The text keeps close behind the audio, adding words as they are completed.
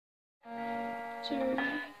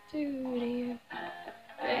baby,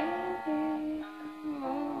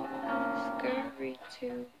 oh, scurry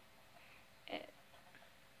to it.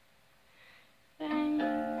 Thanks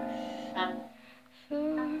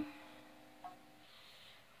for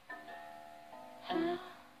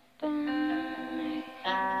helping me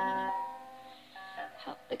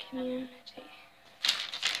help the community.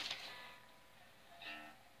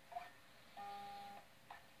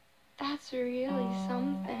 That's really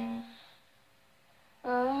something.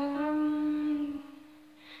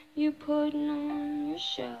 You putting on your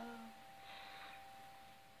show.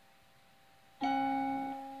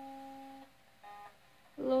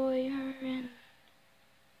 Lawyering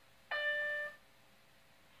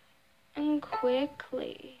and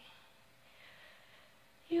quickly.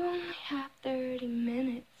 You only have 30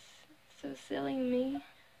 minutes. So silly me.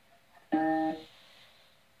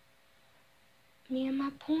 Me and my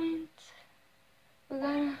point. We're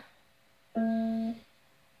gonna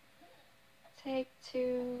take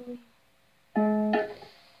two.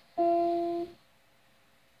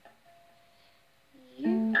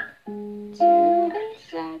 You two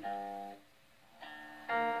instead.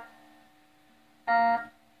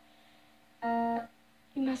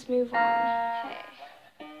 You must move on. Hey.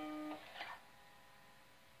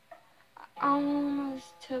 I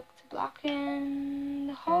almost took to blocking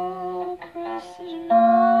the whole precision.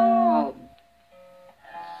 Oh.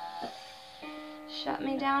 Shut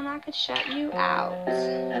me down, I could shut you out.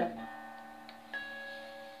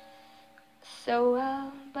 So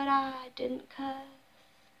well, but I didn't, 'cause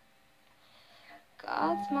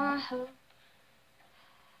God's my hope,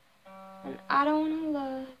 and I don't wanna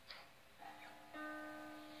look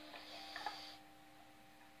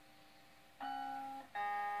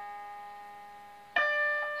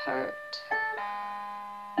hurt.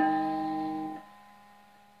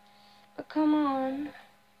 But come on.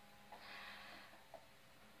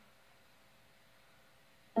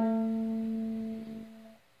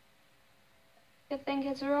 You think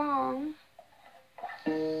it's wrong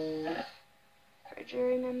for a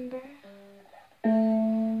jury member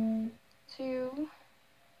to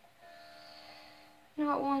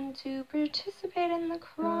not want to participate in the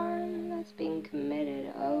crime that's being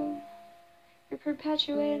committed? Oh, you're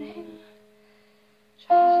perpetuating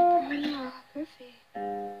child pornography.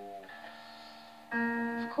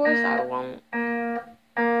 Of course I won't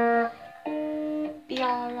be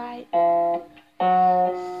alright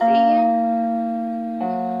seeing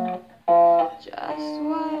just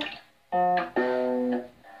what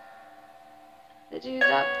the dude's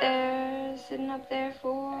up there, sitting up there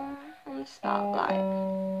for on the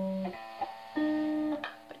spotlight.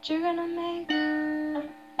 But you're gonna make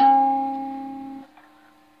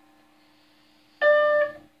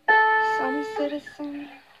some citizen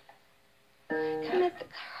commit the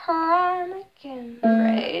crime again,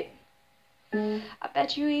 right? I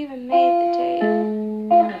bet you even made the tape.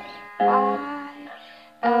 Why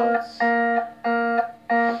else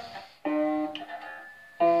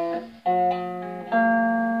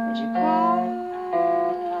would you call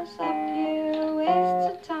us up here? Waste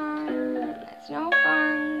of time. It's no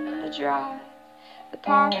fun to drive. The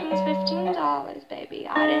parking's $15, baby.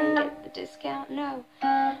 I didn't get the discount, no.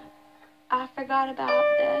 I forgot about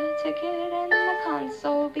the ticket in the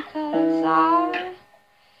console because I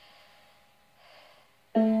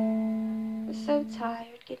was so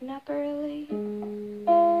tired getting up early.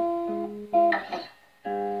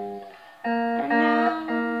 And now,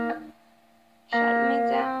 shut me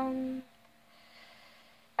down.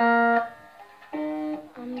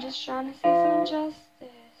 I'm just trying to see some justice.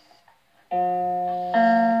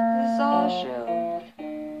 This all show.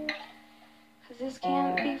 'Cause this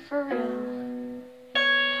can't be for real.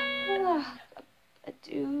 Look, a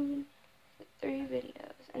dude with 3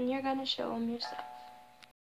 videos, and you're gonna show him yourself.